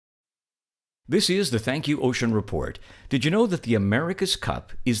This is the Thank You Ocean Report. Did you know that the America's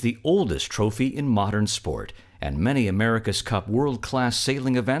Cup is the oldest trophy in modern sport? And many America's Cup world-class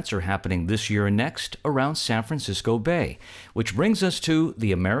sailing events are happening this year and next around San Francisco Bay, which brings us to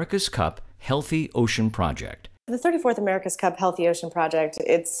the America's Cup Healthy Ocean Project. The 34th America's Cup Healthy Ocean Project,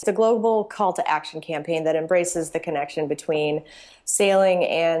 it's a global call to action campaign that embraces the connection between sailing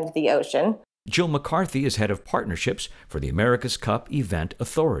and the ocean. Jill McCarthy is head of partnerships for the America's Cup Event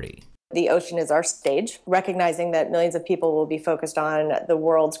Authority. The ocean is our stage. Recognizing that millions of people will be focused on the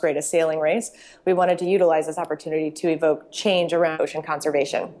world's greatest sailing race, we wanted to utilize this opportunity to evoke change around ocean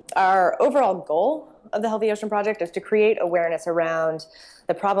conservation. Our overall goal of the Healthy Ocean Project is to create awareness around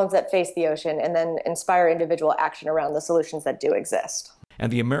the problems that face the ocean and then inspire individual action around the solutions that do exist.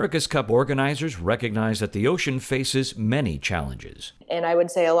 And the America's Cup organizers recognize that the ocean faces many challenges. And I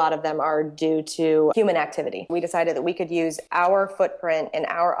would say a lot of them are due to human activity. We decided that we could use our footprint and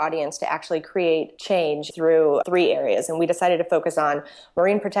our audience to actually create change through 3 areas. And we decided to focus on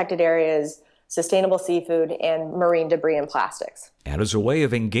marine protected areas, sustainable seafood, and marine debris and plastics. And as a way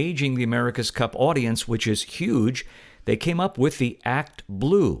of engaging the America's Cup audience, which is huge, they came up with the Act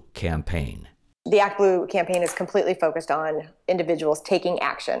Blue campaign. The Act Blue campaign is completely focused on individuals taking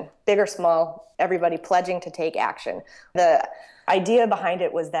action, big or small, everybody pledging to take action. The idea behind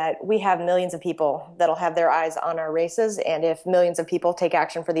it was that we have millions of people that'll have their eyes on our races, and if millions of people take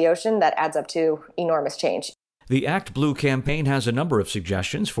action for the ocean, that adds up to enormous change. The Act Blue campaign has a number of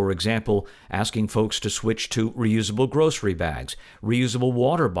suggestions, for example, asking folks to switch to reusable grocery bags, reusable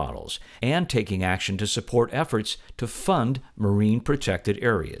water bottles, and taking action to support efforts to fund marine protected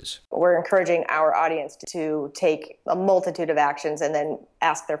areas. We're encouraging our audience to take a multitude of actions and then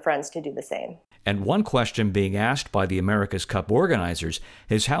ask their friends to do the same. And one question being asked by the America's Cup organizers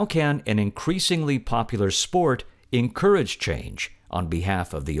is how can an increasingly popular sport encourage change on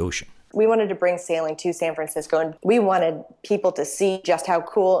behalf of the ocean? We wanted to bring sailing to San Francisco, and we wanted people to see just how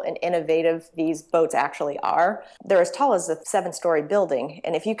cool and innovative these boats actually are. They're as tall as a 7-story building,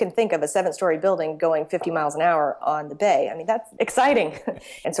 and if you can think of a 7-story building going 50 miles an hour on the bay, I mean, that's exciting.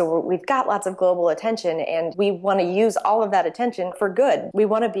 And so we've got lots of global attention, and we want to use all of that attention for good. We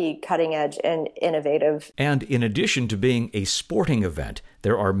want to be cutting edge and innovative. And in addition to being a sporting event,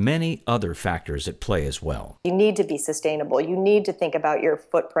 there are many other factors at play as well. You need to be sustainable. You need to think about your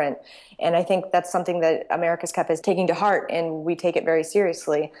footprint. And I think that's something that America's Cup is taking to heart, and we take it very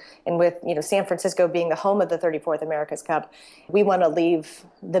seriously. And with San Francisco being the home of the 34th America's Cup, we want to leave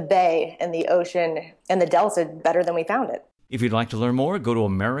the bay and the ocean and the delta better than we found it. If you'd like to learn more, go to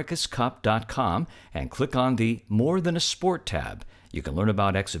americascup.com and click on the More Than a Sport tab. You can learn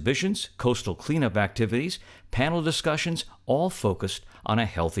about exhibitions, coastal cleanup activities, panel discussions, all focused on a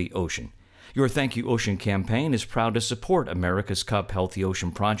healthy ocean. Your Thank You Ocean campaign is proud to support America's Cup Healthy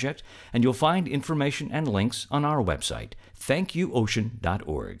Ocean Project, and you'll find information and links on our website,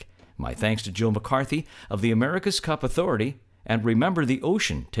 thankyouocean.org. My thanks to Jill McCarthy of the America's Cup Authority, and remember, the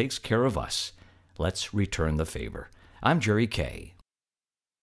ocean takes care of us. Let's return the favor. I'm Jerry Kay.